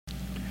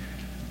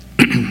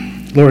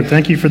Lord,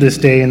 thank you for this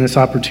day and this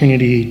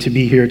opportunity to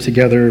be here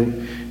together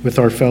with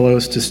our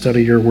fellows to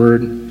study your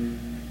word.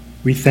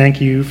 We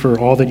thank you for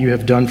all that you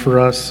have done for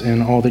us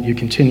and all that you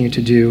continue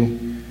to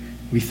do.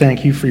 We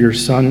thank you for your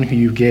Son who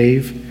you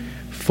gave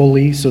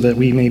fully so that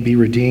we may be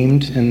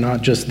redeemed, and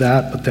not just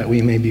that, but that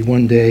we may be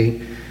one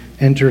day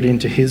entered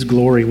into his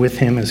glory with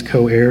him as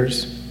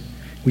co-heirs.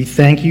 We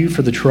thank you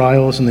for the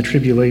trials and the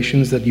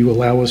tribulations that you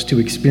allow us to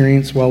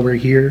experience while we're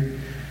here,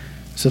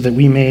 so that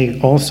we may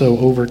also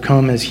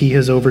overcome as he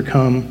has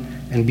overcome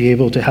and be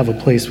able to have a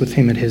place with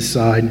him at his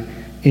side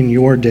in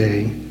your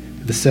day,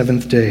 the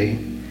seventh day.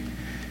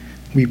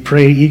 We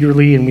pray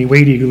eagerly and we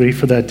wait eagerly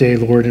for that day,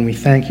 Lord, and we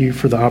thank you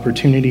for the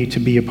opportunity to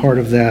be a part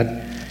of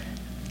that.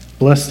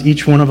 Bless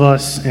each one of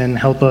us and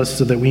help us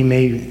so that we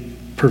may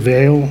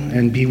prevail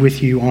and be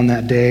with you on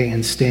that day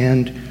and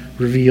stand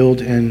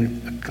revealed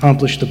and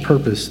accomplish the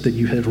purpose that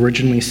you had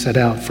originally set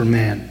out for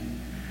man.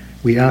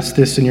 We ask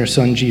this in your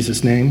Son,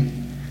 Jesus' name.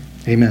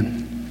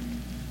 Amen.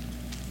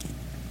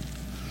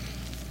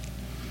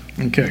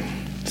 Okay,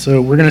 so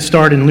we're going to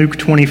start in Luke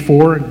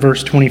 24,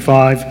 verse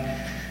 25.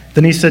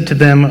 Then he said to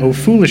them, O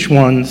foolish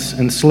ones,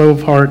 and slow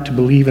of heart to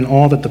believe in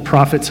all that the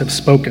prophets have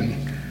spoken.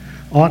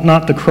 Ought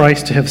not the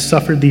Christ to have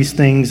suffered these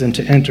things and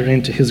to enter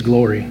into his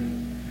glory?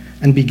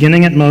 And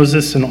beginning at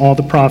Moses and all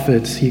the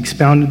prophets, he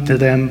expounded to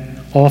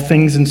them all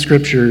things in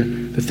Scripture,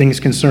 the things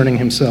concerning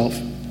himself.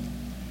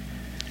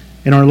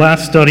 In our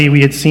last study,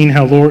 we had seen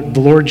how the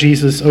Lord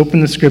Jesus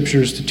opened the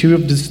Scriptures to two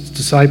of his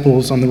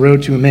disciples on the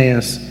road to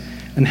Emmaus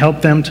and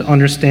helped them to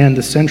understand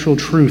the central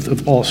truth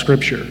of all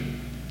Scripture.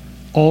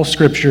 All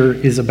Scripture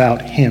is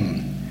about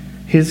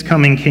him, his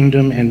coming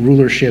kingdom and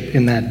rulership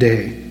in that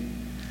day.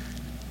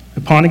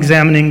 Upon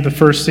examining the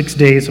first 6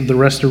 days of the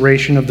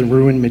restoration of the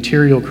ruined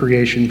material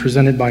creation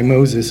presented by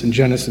Moses in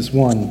Genesis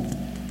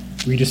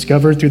 1, we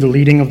discovered through the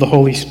leading of the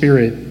Holy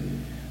Spirit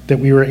that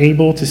we were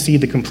able to see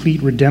the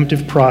complete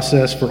redemptive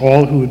process for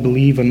all who would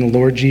believe in the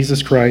Lord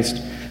Jesus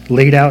Christ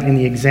laid out in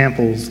the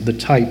examples, the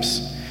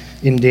types,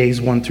 in days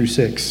 1 through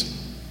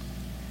 6.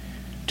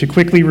 To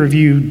quickly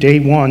review, day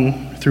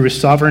 1, through a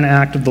sovereign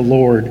act of the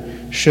Lord,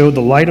 showed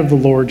the light of the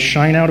Lord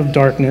shine out of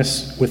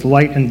darkness, with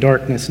light and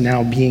darkness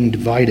now being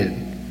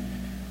divided.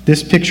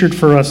 This pictured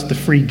for us the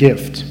free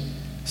gift,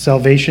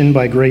 salvation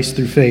by grace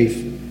through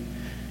faith,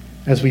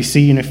 as we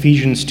see in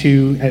Ephesians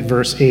 2 at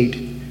verse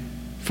 8.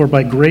 For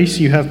by grace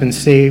you have been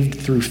saved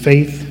through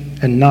faith,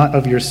 and not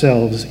of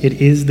yourselves. It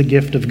is the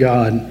gift of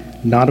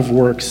God, not of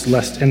works,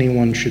 lest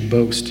anyone should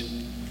boast.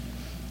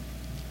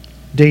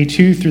 Day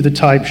 2 through the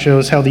type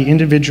shows how the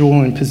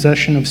individual in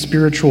possession of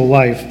spiritual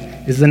life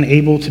is then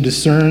able to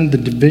discern the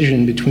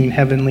division between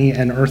heavenly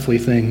and earthly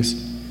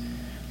things.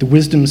 The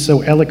wisdom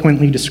so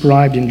eloquently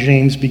described in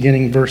James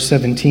beginning verse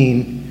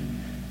 17.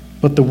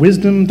 But the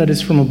wisdom that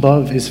is from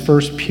above is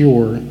first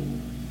pure,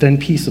 then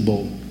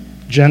peaceable,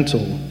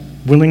 gentle,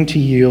 willing to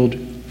yield,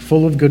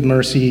 full of good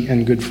mercy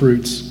and good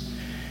fruits,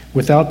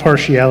 without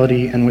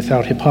partiality and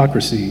without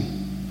hypocrisy.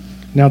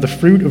 Now the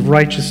fruit of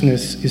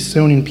righteousness is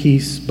sown in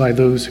peace by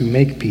those who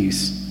make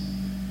peace.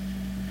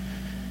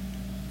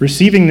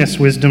 Receiving this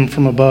wisdom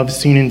from above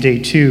seen in day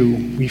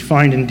 2, we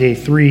find in day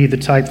 3 the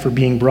type for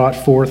being brought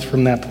forth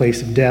from that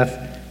place of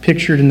death,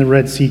 pictured in the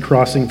Red Sea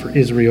crossing for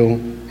Israel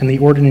and the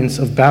ordinance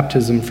of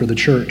baptism for the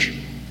church.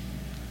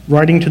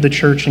 Writing to the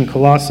church in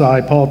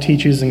Colossae, Paul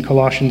teaches in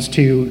Colossians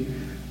 2,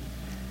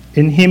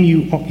 in him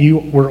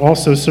you were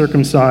also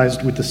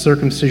circumcised with the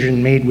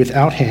circumcision made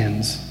without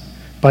hands,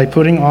 by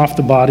putting off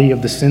the body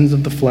of the sins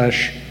of the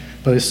flesh,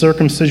 by the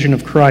circumcision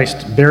of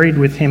Christ, buried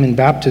with him in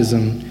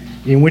baptism,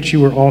 in which you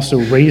were also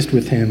raised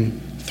with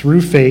him through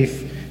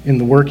faith in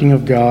the working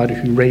of God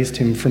who raised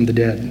him from the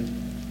dead.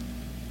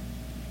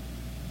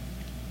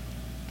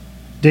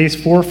 Days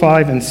 4,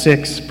 5, and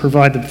 6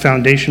 provide the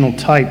foundational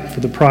type for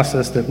the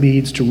process that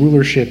leads to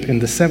rulership in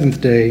the seventh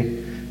day,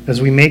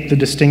 as we make the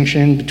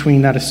distinction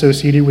between that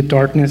associated with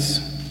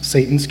darkness,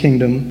 Satan's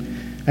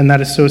kingdom, and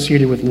that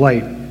associated with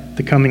light,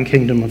 the coming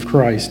kingdom of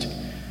Christ.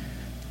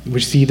 We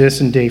see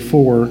this in day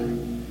 4.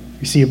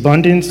 We see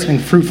abundance and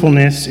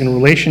fruitfulness in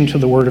relation to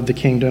the word of the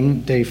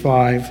kingdom, day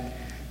 5,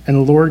 and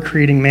the Lord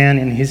creating man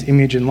in his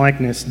image and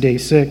likeness, day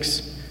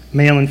 6,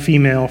 male and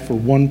female for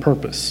one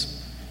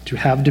purpose, to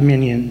have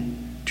dominion,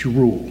 to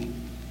rule.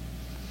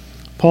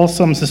 Paul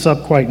sums this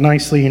up quite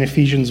nicely in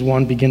Ephesians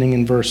 1, beginning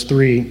in verse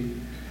 3.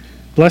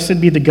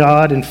 Blessed be the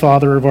God and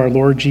Father of our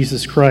Lord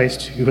Jesus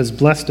Christ, who has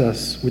blessed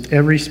us with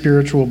every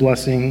spiritual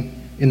blessing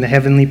in the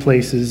heavenly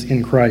places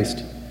in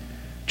Christ,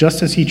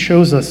 just as he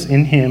chose us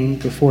in him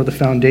before the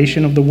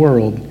foundation of the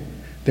world,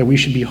 that we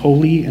should be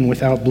holy and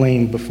without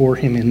blame before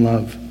him in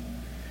love,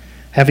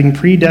 having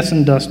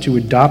predestined us to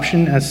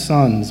adoption as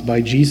sons by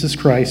Jesus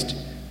Christ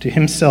to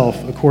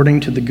himself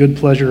according to the good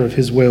pleasure of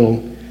his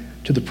will,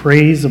 to the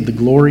praise of the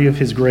glory of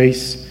his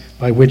grace,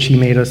 by which he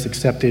made us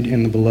accepted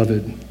in the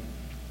beloved.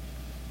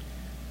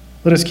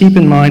 Let us keep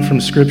in mind from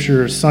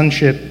Scripture,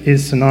 sonship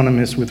is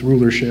synonymous with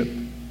rulership.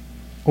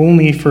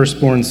 Only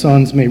firstborn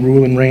sons may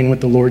rule and reign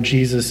with the Lord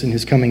Jesus in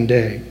his coming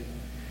day.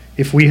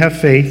 If we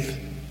have faith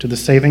to the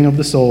saving of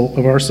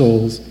our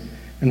souls,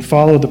 and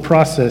follow the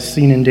process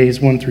seen in days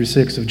 1 through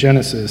 6 of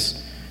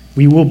Genesis,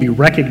 we will be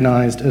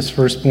recognized as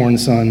firstborn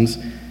sons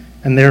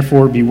and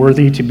therefore be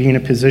worthy to be in a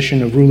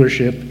position of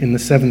rulership in the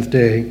seventh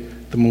day,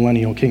 the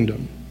millennial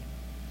kingdom.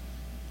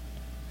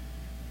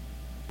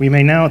 We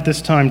may now at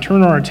this time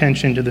turn our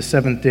attention to the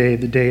seventh day,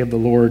 the day of the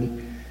Lord,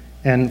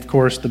 and of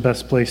course the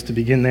best place to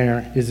begin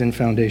there is in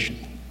foundation.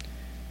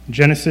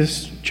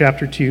 Genesis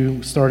chapter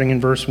 2, starting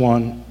in verse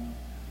 1.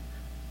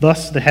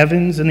 Thus the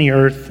heavens and the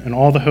earth and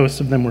all the hosts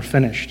of them were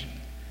finished.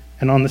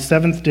 And on the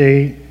seventh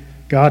day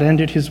God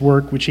ended his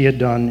work which he had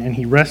done, and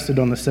he rested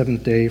on the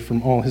seventh day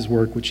from all his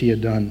work which he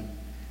had done.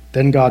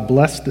 Then God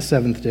blessed the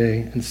seventh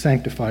day and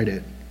sanctified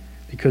it,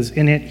 because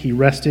in it he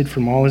rested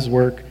from all his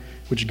work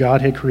which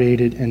God had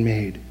created and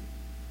made.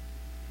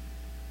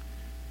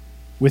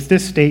 With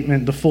this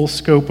statement, the full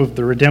scope of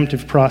the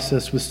redemptive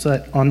process was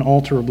set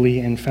unalterably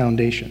in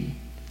foundation.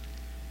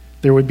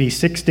 There would be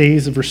 6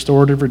 days of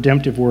restorative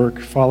redemptive work,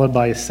 followed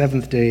by a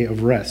seventh day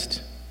of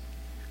rest.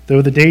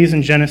 Though the days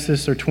in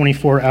Genesis are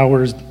 24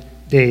 hours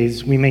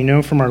days, we may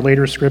know from our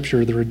later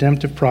scripture the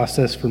redemptive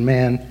process for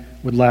man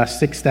would last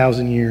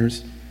 6,000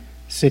 years,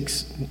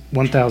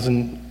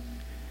 1,000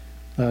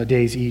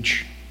 days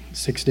each,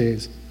 6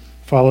 days,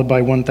 followed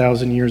by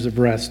 1,000 years of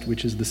rest,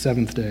 which is the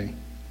seventh day.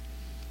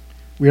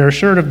 We are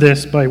assured of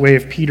this by way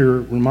of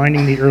Peter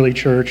reminding the early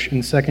church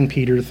in 2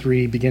 Peter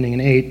 3, beginning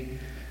in 8,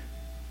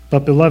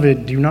 "But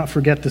beloved, do not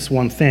forget this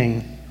one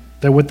thing,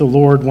 that with the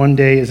Lord 1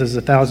 day is as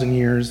 1,000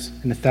 years,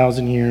 and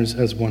 1,000 years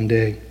as 1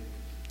 day.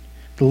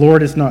 The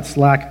Lord is not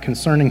slack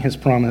concerning his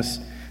promise,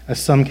 as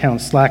some count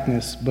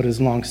slackness, but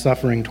is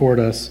long-suffering toward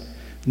us,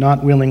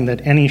 not willing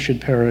that any should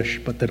perish,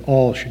 but that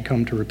all should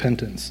come to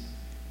repentance."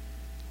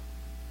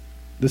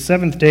 The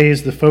seventh day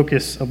is the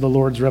focus of the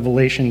Lord's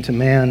revelation to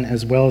man,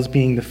 as well as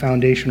being the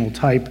foundational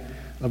type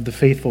of the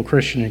faithful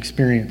Christian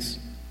experience.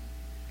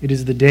 It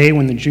is the day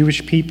when the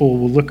Jewish people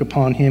will look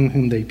upon him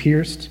whom they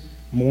pierced,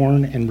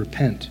 mourn, and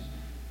repent.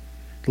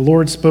 The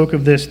Lord spoke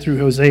of this through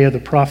Hosea the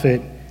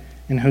prophet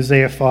in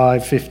Hosea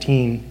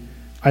 5:15.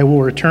 "I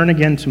will return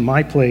again to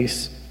my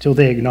place till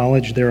they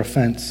acknowledge their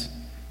offense.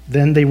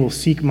 Then they will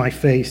seek my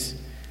face.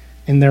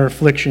 In their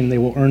affliction they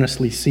will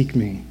earnestly seek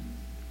me."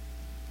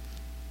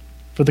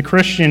 For the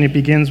Christian, it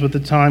begins with the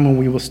time when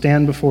we will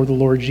stand before the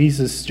Lord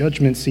Jesus'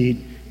 judgment seat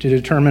to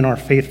determine our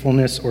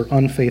faithfulness or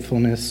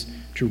unfaithfulness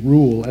to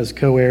rule as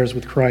co-heirs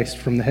with Christ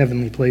from the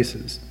heavenly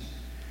places.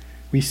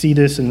 We see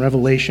this in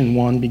Revelation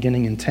 1,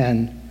 beginning in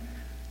 10.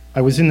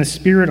 "I was in the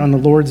Spirit on the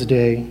Lord's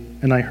day,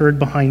 and I heard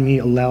behind me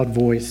a loud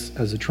voice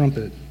as a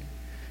trumpet,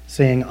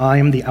 saying, 'I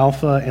am the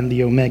Alpha and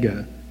the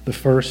Omega, the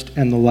first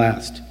and the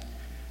last.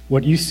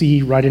 What you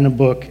see, write in a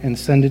book and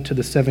send it to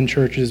the 7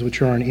 churches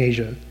which are in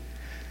Asia,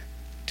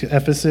 to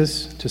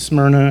Ephesus, to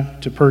Smyrna,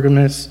 to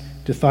Pergamos,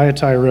 to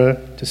Thyatira,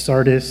 to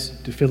Sardis,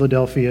 to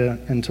Philadelphia,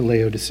 and to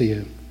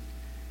Laodicea.'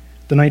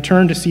 Then I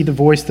turned to see the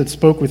voice that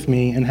spoke with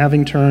me, and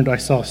having turned, I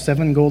saw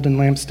 7 golden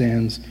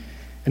lampstands,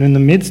 and in the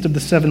midst of the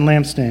 7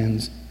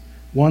 lampstands,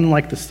 one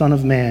like the Son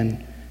of Man,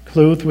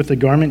 clothed with a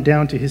garment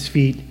down to his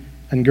feet,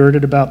 and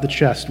girded about the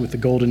chest with a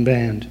golden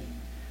band.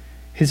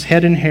 His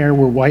head and hair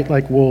were white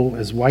like wool,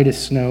 as white as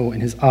snow,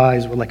 and his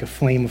eyes were like a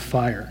flame of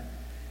fire.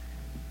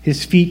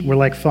 His feet were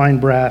like fine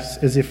brass,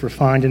 as if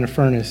refined in a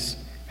furnace,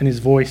 and his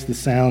voice the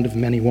sound of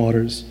many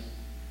waters.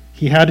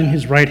 He had in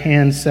his right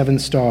hand 7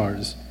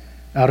 stars.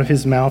 Out of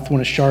his mouth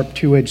went a sharp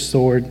 2-edged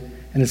sword,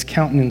 and his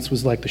countenance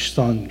was like the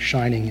sun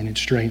shining in its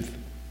strength."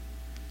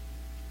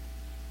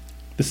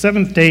 The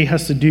seventh day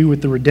has to do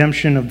with the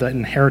redemption of the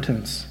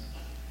inheritance,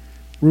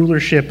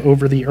 rulership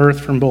over the earth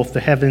from both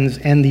the heavens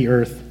and the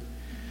earth.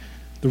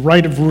 The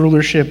right of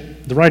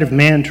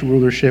man to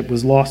rulership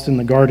was lost in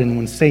the garden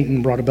when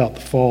Satan brought about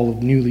the fall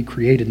of newly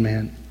created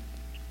man.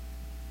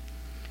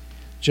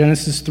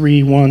 Genesis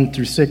 3, 1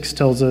 through 6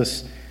 tells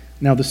us,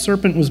 "Now the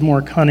serpent was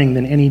more cunning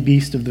than any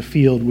beast of the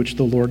field which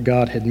the Lord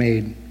God had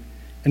made.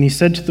 And he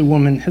said to the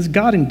woman, 'Has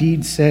God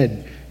indeed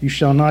said, you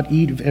shall not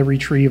eat of every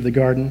tree of the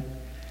garden?'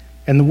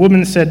 And the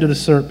woman said to the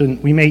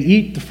serpent, 'We may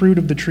eat the fruit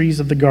of the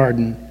trees of the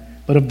garden,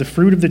 but of the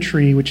fruit of the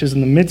tree which is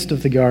in the midst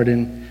of the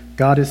garden,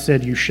 God has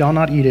said, you shall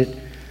not eat it,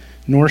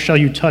 nor shall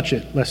you touch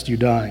it, lest you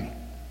die.'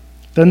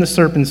 Then the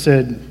serpent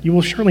said, 'You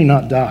will surely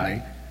not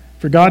die,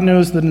 for God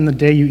knows that in the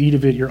day you eat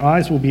of it, your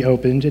eyes will be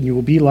opened, and you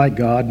will be like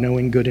God,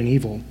 knowing good and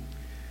evil.'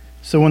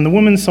 So when the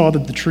woman saw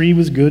that the tree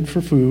was good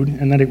for food,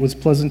 and that it was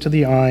pleasant to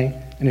the eye,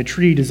 and a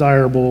tree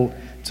desirable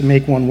to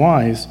make one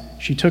wise,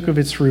 she took of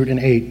its fruit and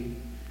ate.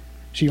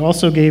 She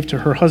also gave to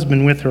her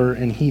husband with her,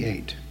 and he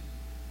ate."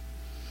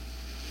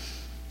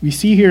 We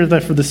see here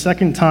that for the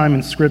second time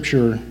in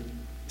Scripture,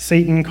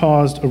 Satan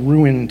caused a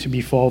ruin to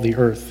befall the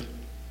earth.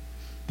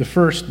 The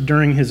first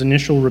during his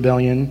initial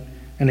rebellion,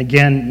 and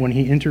again when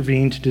he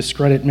intervened to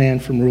discredit man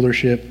from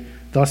rulership,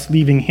 thus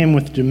leaving him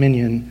with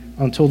dominion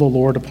until the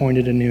Lord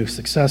appointed a new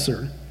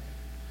successor.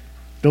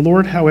 The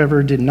Lord,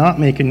 however, did not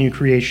make a new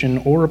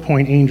creation or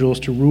appoint angels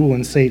to rule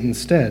in Satan's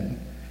stead.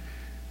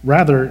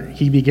 Rather,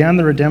 he began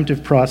the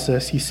redemptive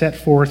process he set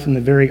forth in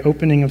the very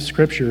opening of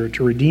Scripture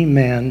to redeem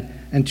man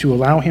and to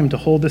allow him to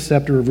hold the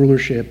scepter of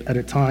rulership at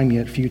a time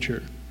yet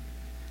future.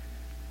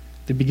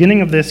 The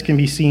beginning of this can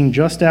be seen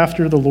just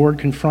after the Lord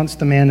confronts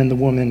the man and the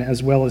woman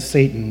as well as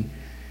Satan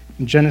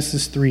in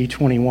Genesis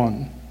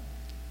 3:21.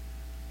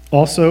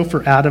 Also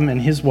for Adam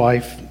and his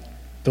wife,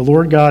 the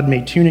Lord God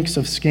made tunics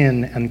of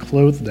skin and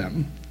clothed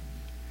them.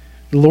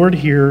 The Lord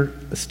here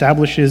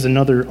establishes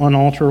another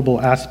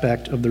unalterable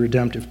aspect of the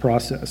redemptive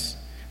process,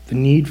 the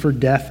need for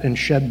death and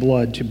shed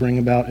blood to bring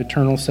about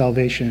eternal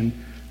salvation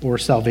or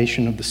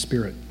salvation of the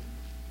spirit.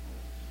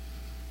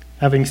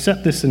 Having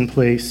set this in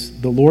place,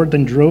 the Lord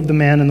then drove the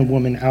man and the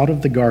woman out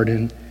of the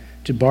garden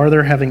to bar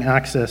their having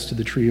access to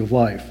the tree of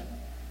life.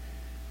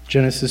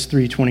 Genesis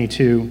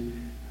 3:22,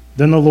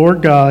 Then the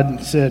Lord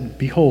God said,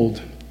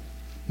 Behold,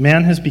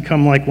 man has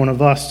become like one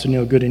of us to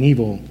know good and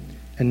evil,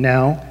 and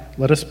now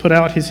let us put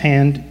out his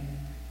hand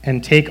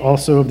and take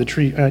also of the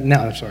tree, and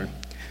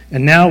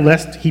now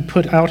lest he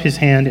put out his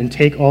hand and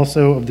take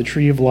also of the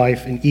tree of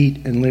life and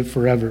eat and live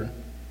forever.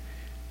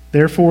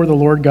 Therefore the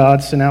Lord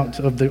God sent out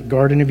of the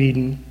Garden of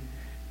Eden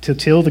to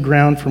till the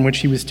ground from which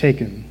he was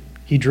taken.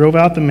 He drove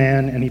out the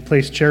man, and he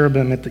placed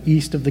cherubim at the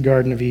east of the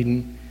Garden of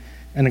Eden,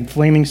 and a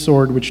flaming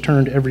sword which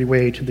turned every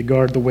way to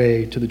guard the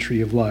way to the tree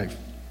of life.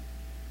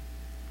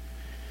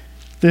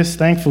 This,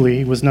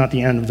 thankfully, was not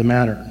the end of the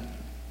matter.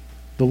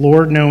 The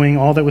Lord, knowing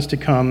all that was to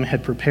come,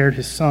 had prepared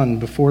his Son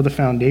before the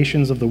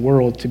foundations of the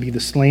world to be the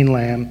slain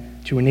lamb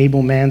to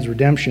enable man's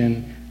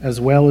redemption as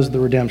well as the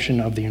redemption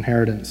of the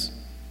inheritance.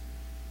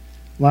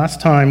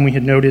 Last time we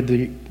had noted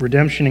the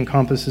redemption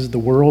encompasses the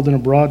world in a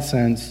broad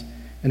sense,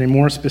 and in a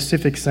more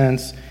specific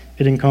sense,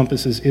 it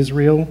encompasses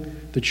Israel,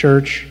 the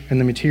church, and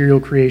the material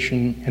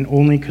creation, and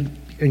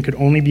could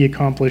only be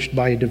accomplished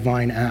by a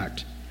divine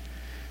act,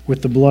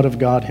 with the blood of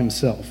God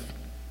himself.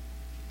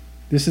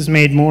 This is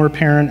made more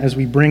apparent as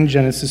we bring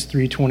Genesis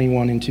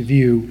 3:21 into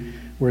view,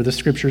 where the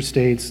scripture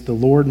states, The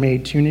Lord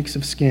made tunics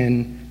of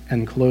skin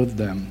and clothed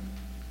them.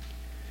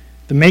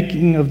 The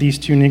making of these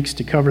tunics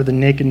to cover the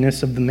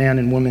nakedness of the man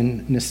and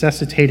woman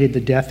necessitated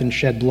the death and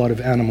shed blood of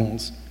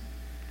animals.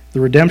 The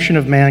redemption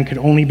of man could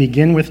only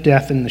begin with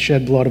death and the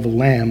shed blood of a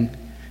lamb,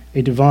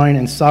 a divine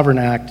and sovereign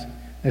act,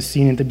 as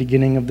seen at the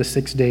beginning of the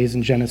 6 days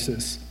in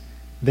Genesis.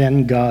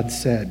 Then God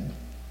said.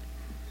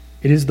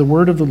 It is the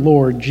word of the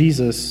Lord,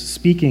 Jesus,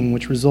 speaking,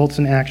 which results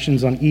in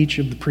actions on each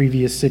of the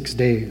previous 6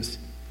 days.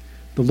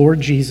 The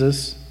Lord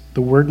Jesus,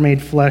 the Word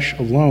made flesh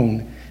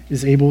alone,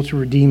 is able to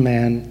redeem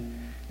man,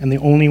 and the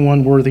only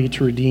one worthy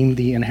to redeem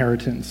the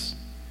inheritance.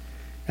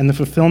 And the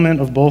fulfillment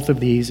of both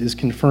of these is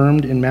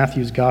confirmed in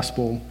Matthew's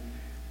Gospel,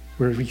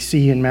 where we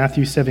see in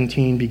Matthew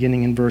 17,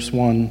 beginning in verse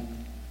 1,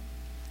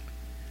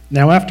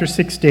 Now after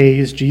 6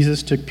 days,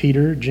 Jesus took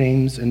Peter,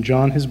 James, and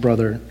John his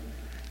brother,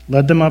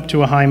 led them up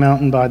to a high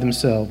mountain by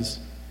themselves,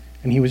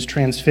 and he was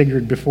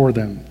transfigured before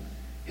them.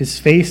 His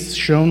face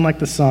shone like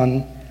the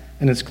sun,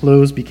 and his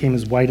clothes became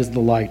as white as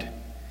the light.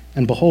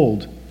 And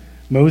behold,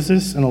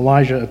 Moses and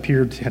Elijah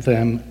appeared to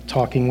them,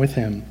 talking with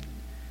him.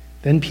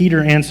 Then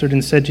Peter answered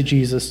and said to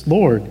Jesus,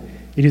 Lord,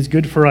 it is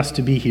good for us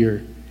to be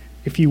here.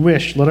 If you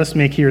wish, let us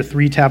make here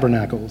 3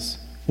 tabernacles,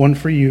 one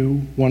for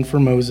you, one for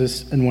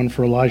Moses, and one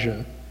for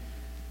Elijah.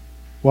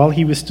 While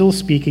he was still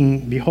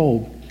speaking,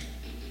 behold,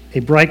 a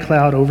bright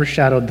cloud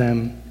overshadowed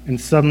them, and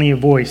suddenly a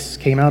voice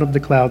came out of the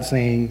cloud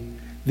saying,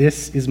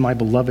 This is my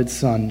beloved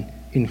Son,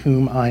 in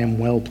whom I am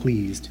well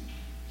pleased.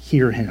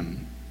 Hear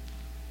him.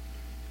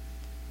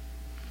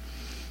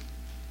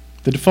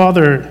 The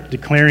Father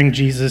declaring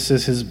Jesus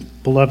as his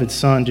beloved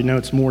Son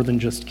denotes more than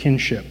just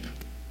kinship,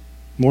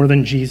 more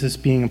than Jesus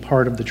being a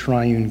part of the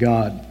triune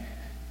God.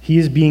 He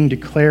is being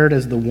declared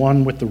as the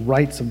one with the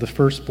rights of the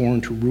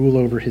firstborn to rule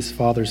over his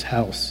Father's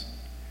house.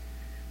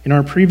 In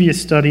our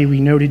previous study, we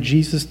noted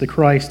Jesus the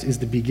Christ is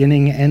the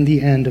beginning and the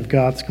end of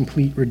God's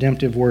complete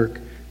redemptive work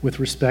with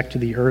respect to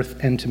the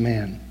earth and to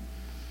man.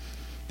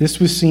 This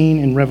was seen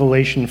in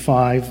Revelation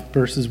 5,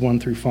 verses 1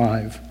 through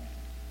 5.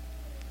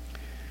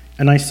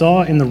 And I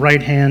saw in the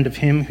right hand of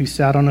him who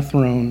sat on a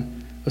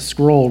throne a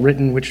scroll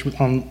written which was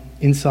on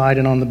inside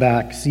and on the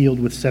back, sealed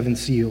with 7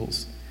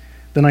 seals.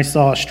 Then I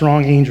saw a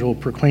strong angel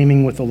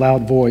proclaiming with a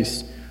loud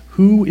voice,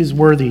 Who is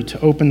worthy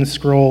to open the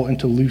scroll and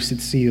to loose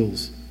its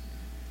seals?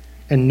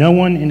 And no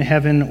one in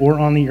heaven or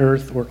on the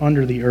earth or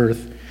under the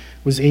earth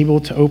was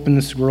able to open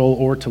the scroll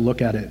or to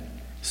look at it.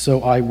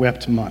 So I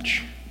wept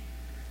much,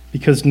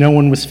 because no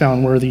one was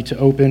found worthy to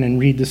open and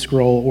read the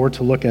scroll or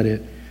to look at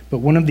it. But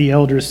one of the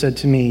elders said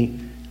to me,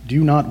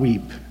 Do not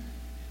weep.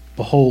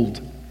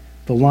 Behold,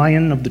 the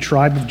Lion of the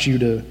tribe of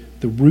Judah,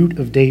 the Root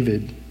of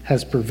David,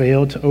 has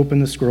prevailed to open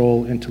the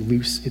scroll and to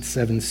loose its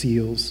 7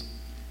 seals.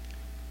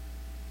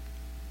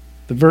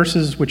 The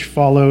verses which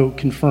follow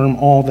confirm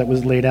all that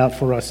was laid out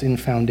for us in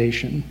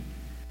foundation.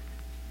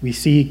 We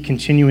see,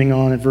 continuing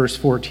on at verse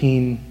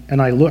 14,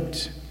 And I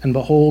looked, and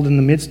behold, in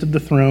the midst of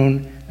the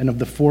throne and of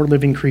the 4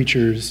 living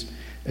creatures,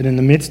 and in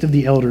the midst of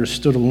the elders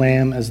stood a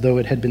lamb as though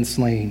it had been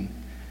slain,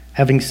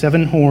 having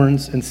 7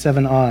 horns and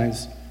 7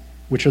 eyes,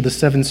 which are the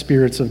 7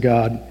 spirits of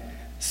God,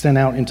 sent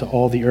out into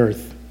all the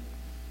earth.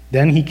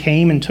 Then he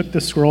came and took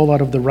the scroll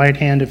out of the right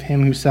hand of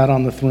him who sat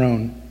on the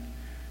throne.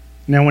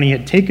 Now when he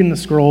had taken the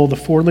scroll, the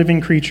 4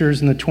 living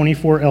creatures and the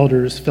 24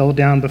 elders fell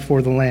down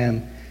before the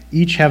Lamb,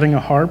 each having a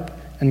harp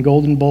and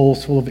golden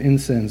bowls full of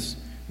incense,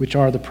 which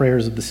are the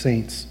prayers of the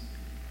saints.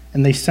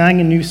 And they sang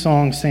a new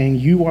song, saying,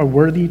 "You are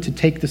worthy to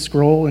take the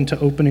scroll and to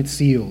open its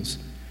seals,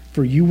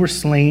 for you were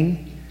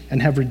slain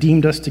and have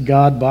redeemed us to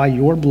God by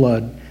your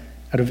blood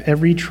out of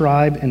every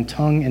tribe and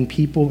tongue and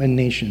people and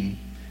nation,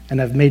 and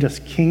have made us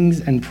kings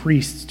and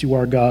priests to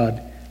our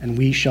God, and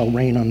we shall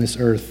reign on this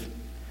earth."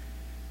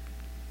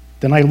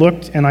 Then I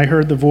looked, and I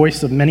heard the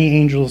voice of many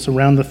angels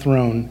around the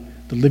throne,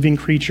 the living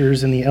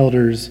creatures and the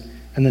elders,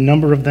 and the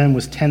number of them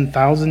was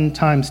 10,000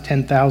 times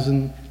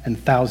 10,000 and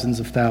thousands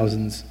of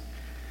thousands,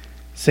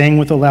 saying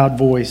with a loud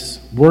voice,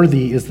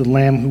 "Worthy is the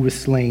Lamb who was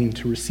slain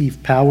to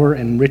receive power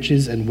and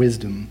riches and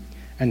wisdom,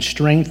 and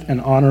strength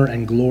and honor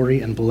and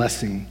glory and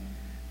blessing.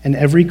 And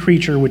every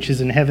creature which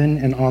is in heaven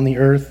and on the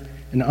earth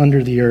and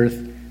under the earth,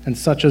 and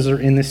such as are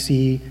in the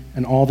sea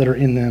and all that are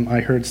in them,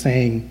 I heard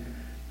saying,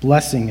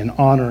 Blessing and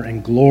honor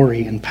and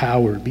glory and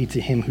power be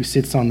to him who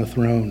sits on the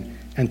throne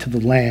and to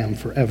the Lamb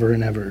forever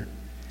and ever."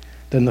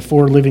 Then the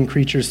 4 living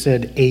creatures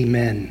said,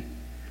 "Amen."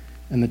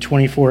 And the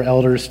 24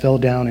 elders fell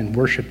down and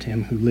worshiped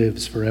him who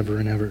lives forever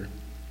and ever.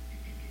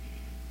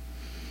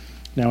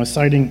 Now, as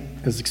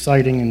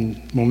exciting and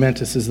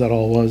momentous as that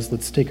all was,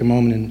 let's take a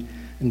moment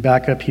and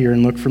back up here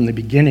and look from the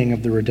beginning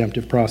of the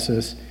redemptive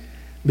process,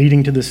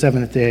 leading to the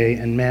 7th day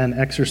and man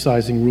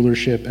exercising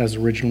rulership as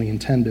originally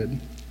intended.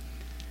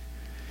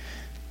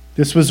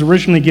 This was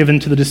originally given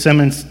to the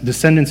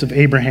descendants of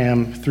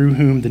Abraham, through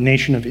whom the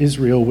nation of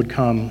Israel would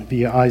come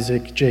via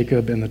Isaac,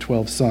 Jacob, and the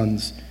 12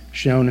 sons,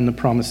 shown in the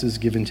promises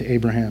given to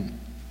Abraham.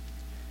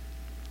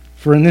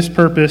 For in this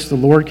purpose the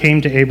Lord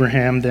came to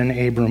Abraham, then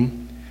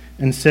Abram,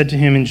 and said to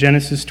him in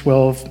Genesis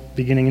 12,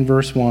 beginning in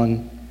verse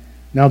 1,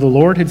 "Now the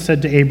Lord had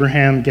said to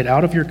Abraham, Get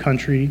out of your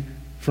country,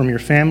 from your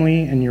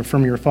family, and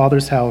from your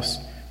father's house,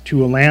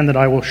 to a land that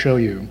I will show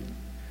you.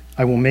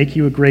 I will make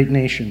you a great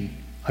nation.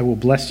 I will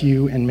bless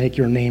you and make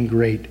your name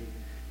great,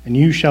 and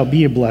you shall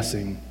be a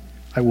blessing.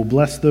 I will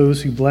bless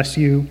those who bless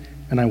you,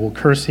 and I will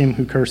curse him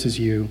who curses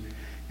you,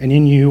 and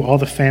in you all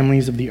the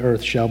families of the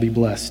earth shall be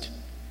blessed."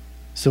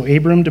 So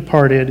Abram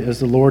departed as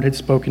the Lord had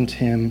spoken to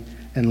him,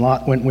 and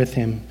Lot went with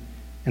him.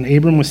 And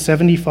Abram was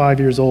 75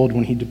 years old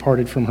when he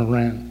departed from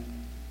Haran.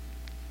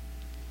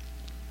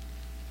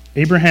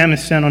 Abraham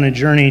is sent on a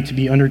journey to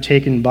be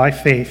undertaken by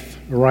faith,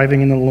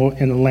 arriving in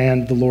the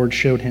land the Lord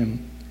showed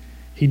him.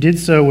 He did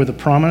so with a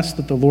promise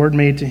that the Lord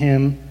made to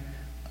him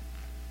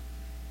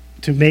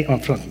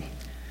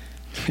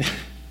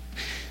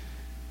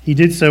He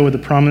did so with a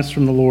promise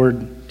from the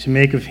Lord to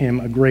make of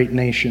him a great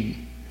nation,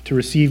 to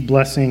receive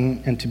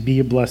blessing and to be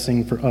a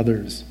blessing for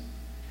others.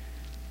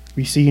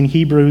 We see in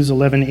Hebrews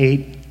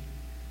 11:8,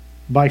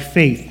 "By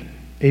faith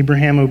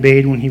Abraham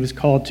obeyed when he was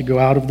called to go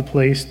out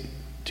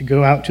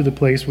to the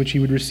place which he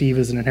would receive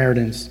as an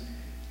inheritance,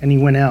 and he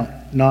went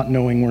out, not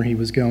knowing where he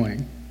was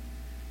going.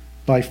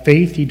 By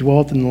faith he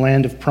dwelt in the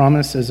land of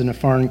promise as in a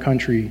foreign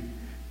country,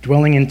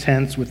 dwelling in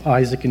tents with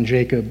Isaac and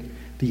Jacob,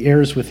 the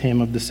heirs with him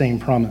of the same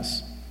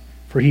promise.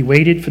 For he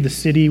waited for the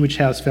city which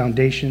has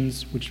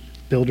foundations, which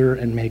builder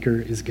and maker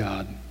is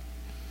God."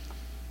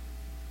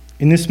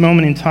 In this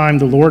moment in time,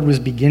 the Lord was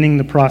beginning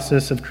the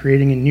process of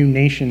creating a new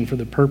nation for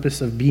the purpose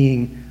of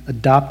being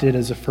adopted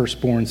as a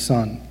firstborn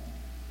son.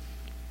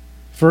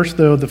 First,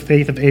 though, the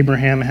faith of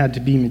Abraham had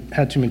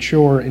to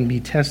mature and be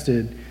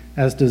tested,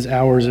 as does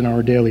ours in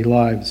our daily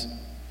lives.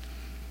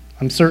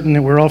 I'm certain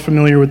that we're all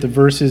familiar with the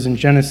verses in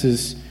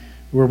Genesis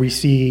where we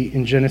see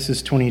in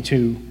Genesis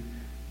 22,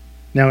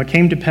 "Now it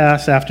came to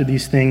pass after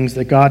these things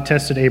that God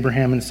tested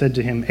Abraham and said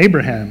to him,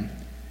 'Abraham,'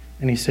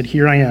 and he said,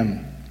 'Here I am.'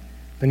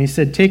 Then he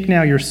said, 'Take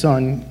now your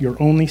son, your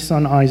only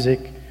son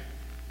Isaac,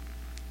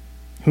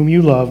 whom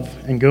you love,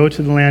 and go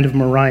to the land of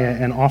Moriah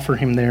and offer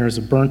him there as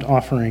a burnt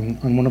offering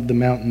on one of the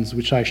mountains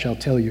which I shall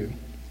tell you.'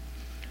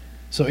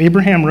 So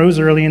Abraham rose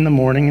early in the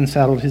morning and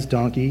saddled his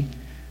donkey,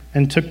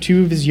 and took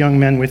 2 of his young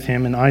men with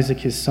him and Isaac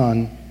his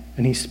son,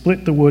 and he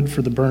split the wood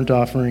for the burnt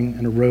offering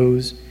and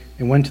arose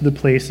and went to the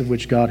place of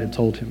which God had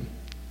told him.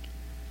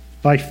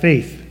 By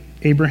faith,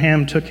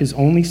 Abraham took his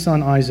only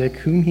son Isaac,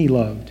 whom he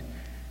loved,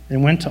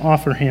 and went to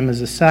offer him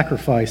as a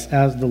sacrifice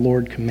as the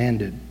Lord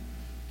commanded.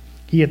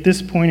 He at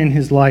this point in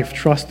his life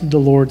trusted the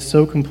Lord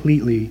so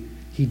completely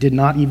he did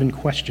not even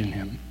question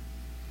him.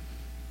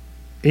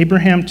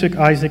 Abraham took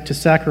Isaac to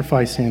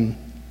sacrifice him,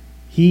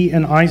 he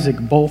and Isaac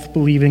both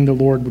believing the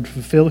Lord would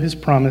fulfill his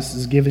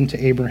promises given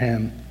to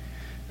Abraham,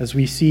 as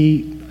we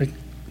see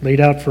laid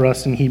out for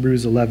us in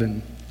Hebrews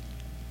 11.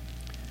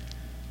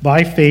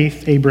 By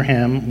faith,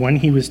 Abraham, when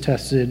he was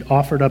tested,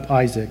 offered up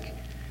Isaac,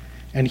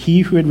 and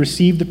he who had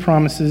received the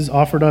promises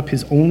offered up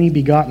his only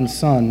begotten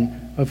son,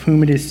 of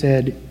whom it is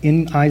said,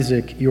 'In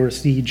Isaac your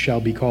seed shall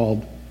be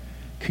called,'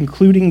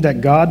 concluding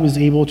that God was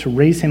able to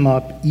raise him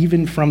up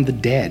even from the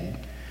dead,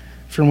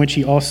 from which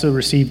he also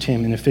received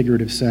him in a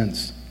figurative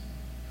sense.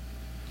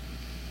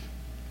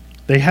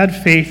 They had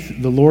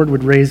faith the Lord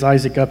would raise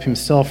Isaac up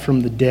himself from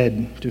the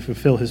dead to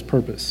fulfill his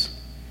purpose.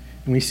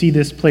 And we see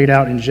this played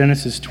out in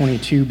Genesis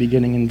 22,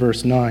 beginning in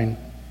verse 9.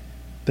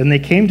 Then they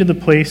came to the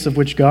place of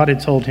which God had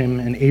told him,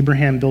 and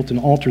Abraham built an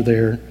altar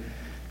there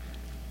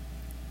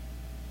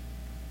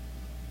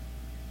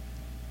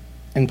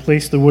and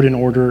placed the wood in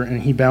order,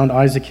 and he bound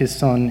Isaac his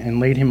son and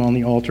laid him on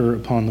the altar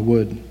upon the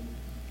wood.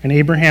 And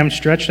Abraham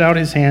stretched out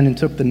his hand and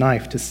took the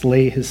knife to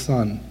slay his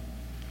son.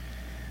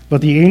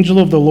 But the angel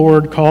of the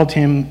Lord called to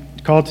him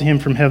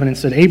from heaven and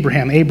said,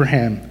 Abraham,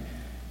 Abraham.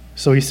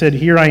 So he said,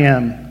 Here I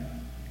am.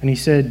 And he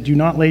said, Do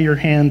not lay your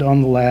hand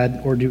on the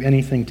lad or do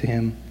anything to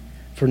him.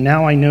 For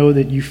now I know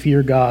that you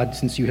fear God,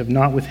 since you have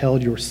not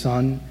withheld your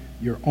son,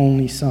 your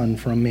only son,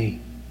 from me.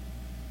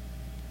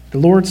 The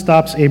Lord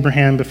stops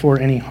Abraham before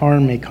any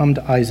harm may come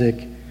to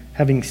Isaac,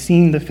 having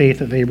seen the faith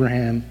of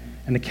Abraham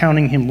and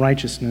accounting him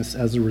righteousness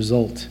as a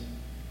result.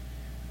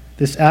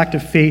 This act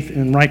of faith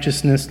and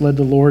righteousness led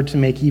the Lord to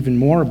make even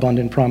more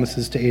abundant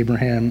promises to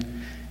Abraham,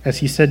 as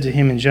he said to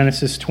him in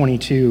Genesis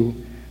 22,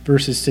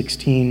 verses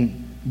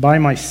 16, By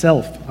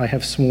myself I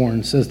have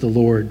sworn, says the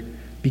Lord,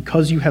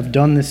 because you have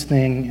done this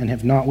thing and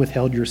have not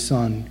withheld your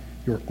son,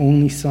 your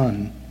only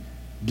son,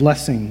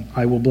 blessing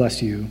I will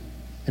bless you,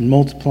 and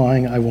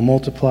multiplying I will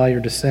multiply your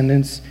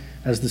descendants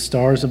as the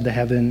stars of the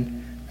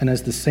heaven and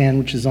as the sand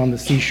which is on the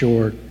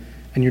seashore,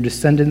 and your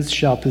descendants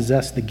shall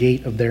possess the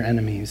gate of their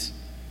enemies.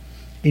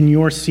 In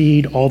your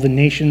seed all the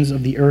nations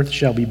of the earth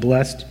shall be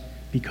blessed,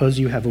 because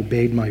you have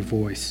obeyed my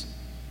voice.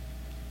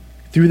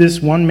 Through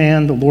this one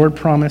man the Lord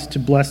promised to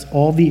bless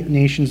all the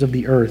nations of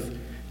the earth,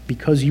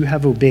 because you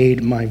have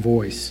obeyed my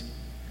voice.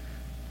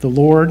 The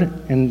Lord,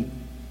 and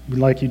we'd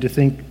like you to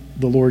think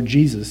the Lord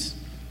Jesus,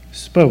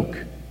 spoke,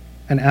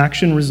 and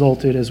action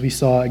resulted, as we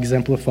saw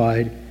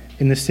exemplified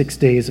in the 6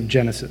 days of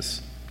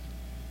Genesis.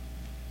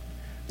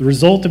 The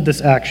result of this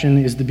action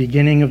is the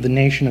beginning of the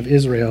nation of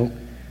Israel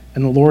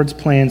and the Lord's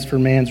plans for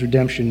man's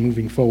redemption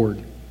moving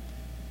forward.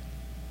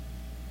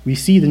 We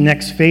see the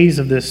next phase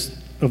of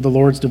the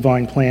Lord's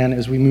divine plan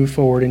as we move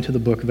forward into the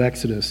book of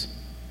Exodus.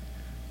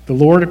 The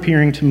Lord,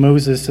 appearing to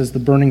Moses as the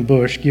burning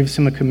bush, gives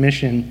him a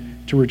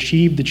commission to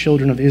retrieve the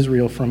children of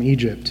Israel from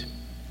Egypt.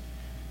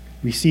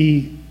 We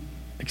see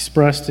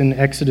expressed in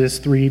Exodus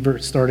 3,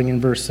 starting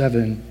in verse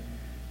 7,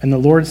 And the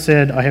Lord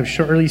said, I have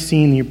surely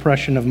seen the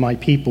oppression of my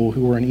people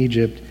who are in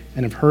Egypt,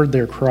 and have heard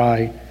their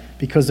cry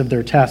because of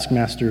their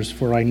taskmasters,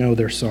 for I know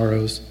their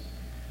sorrows.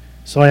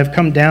 So I have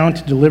come down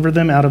to deliver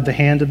them out of the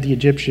hand of the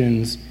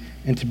Egyptians,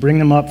 and to bring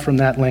them up from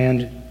that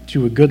land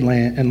to a good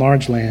land and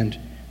large land,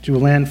 to a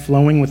land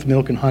flowing with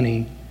milk and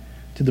honey,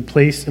 to the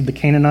place of the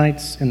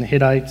Canaanites and the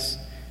Hittites,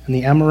 and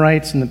the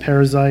Amorites and the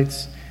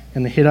Perizzites,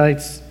 and the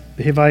Hittites,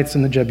 the Hivites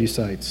and the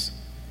Jebusites.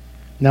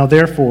 Now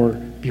therefore,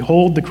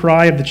 behold, the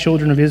cry of the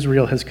children of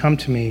Israel has come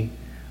to me,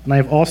 and I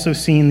have also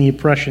seen the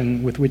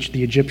oppression with which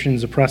the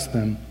Egyptians oppress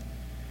them.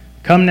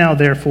 Come now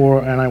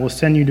therefore, and I will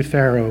send you to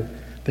Pharaoh,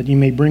 that you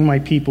may bring my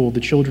people,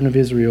 the children of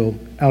Israel,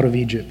 out of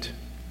Egypt.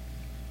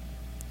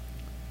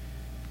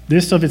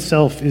 This of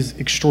itself is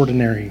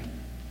extraordinary.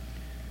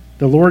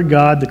 The Lord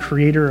God, the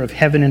creator of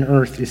heaven and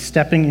earth, is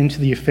stepping into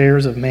the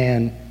affairs of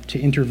man to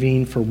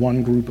intervene for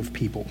one group of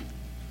people.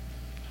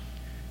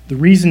 The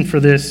reason for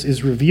this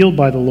is revealed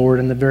by the Lord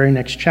in the very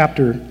next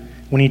chapter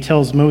when he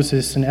tells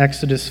Moses in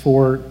Exodus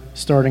 4,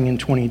 starting in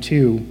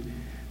 22,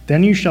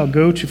 Then you shall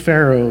go to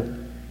Pharaoh,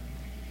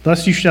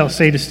 thus you shall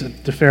say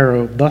to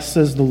Pharaoh, Thus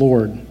says the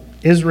Lord,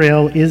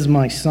 Israel is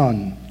my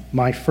son,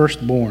 my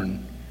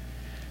firstborn.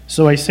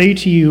 So I say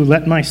to you,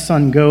 let my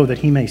son go that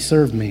he may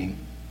serve me.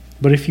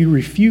 But if you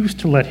refuse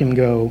to let him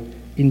go,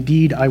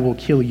 indeed I will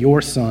kill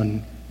your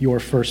son, your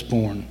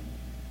firstborn.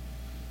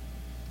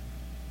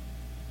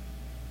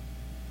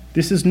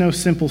 This is no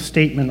simple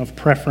statement of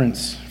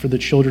preference for the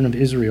children of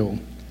Israel.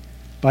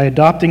 By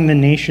adopting the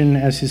nation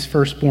as his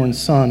firstborn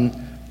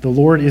son, the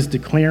Lord is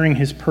declaring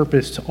his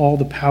purpose to all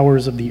the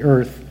powers of the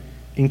earth,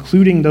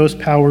 including those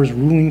powers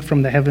ruling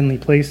from the heavenly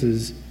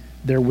places.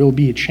 There will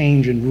be a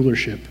change in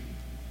rulership.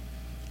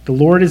 The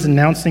Lord is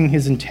announcing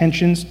his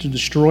intentions to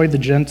destroy the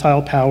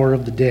Gentile power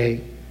of the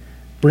day,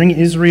 bring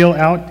Israel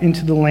out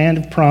into the land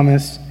of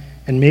promise,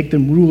 and make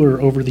them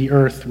ruler over the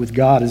earth with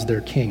God as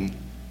their king.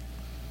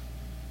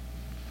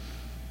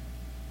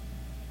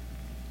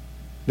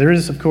 There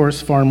is, of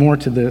course, far more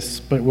to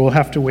this, but we'll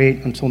have to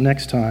wait until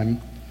next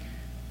time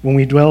when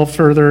we dwell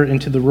further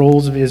into the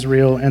roles of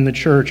Israel and the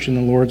church in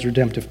the Lord's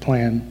redemptive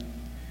plan.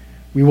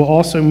 We will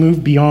also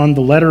move beyond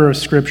the letter of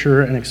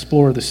Scripture and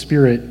explore the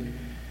Spirit,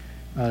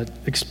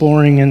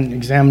 exploring and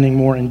examining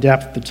more in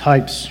depth the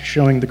types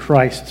showing the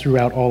Christ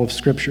throughout all of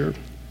Scripture.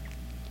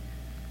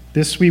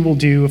 This we will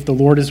do if the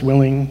Lord is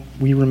willing,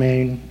 we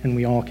remain, and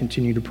we all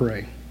continue to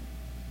pray.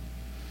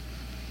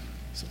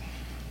 So,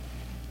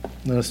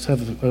 let us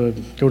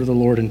go to the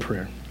Lord in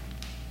prayer.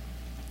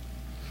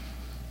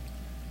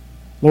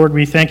 Lord,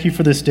 we thank you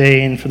for this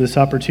day and for this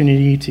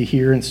opportunity to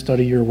hear and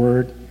study your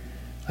word.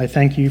 I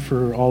thank you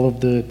for all of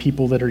the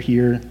people that are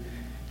here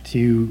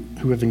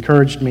who have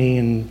encouraged me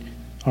and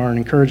are an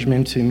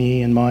encouragement to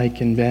me and Mike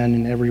and Ben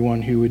and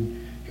everyone who would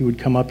who would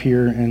come up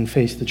here and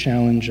face the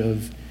challenge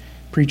of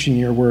preaching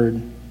your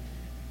word.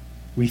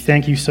 We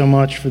thank you so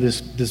much for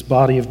this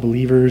body of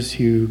believers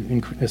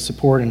who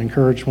support and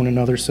encourage one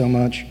another so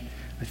much.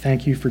 I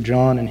thank you for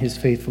John and his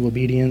faithful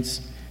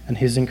obedience and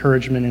his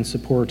encouragement and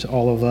support to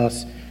all of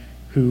us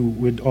who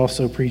would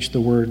also preach the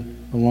word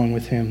along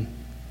with him.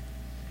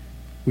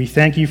 We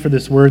thank you for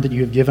this word that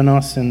you have given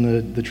us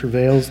and the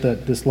travails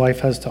that this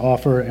life has to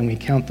offer, and we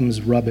count them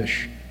as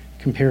rubbish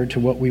compared to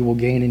what we will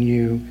gain in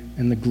you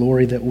and the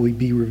glory that will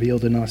be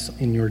revealed in us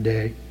in your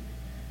day.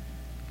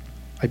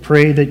 I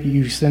pray that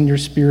you send your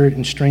Spirit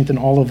and strengthen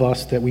all of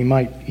us that we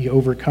might be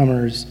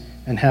overcomers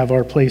and have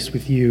our place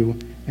with you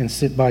and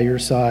sit by your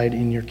side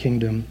in your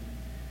kingdom.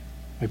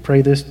 I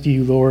pray this to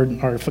you,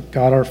 Lord, our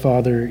God, our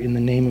Father, in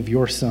the name of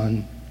your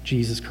Son,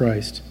 Jesus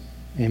Christ.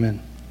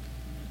 Amen.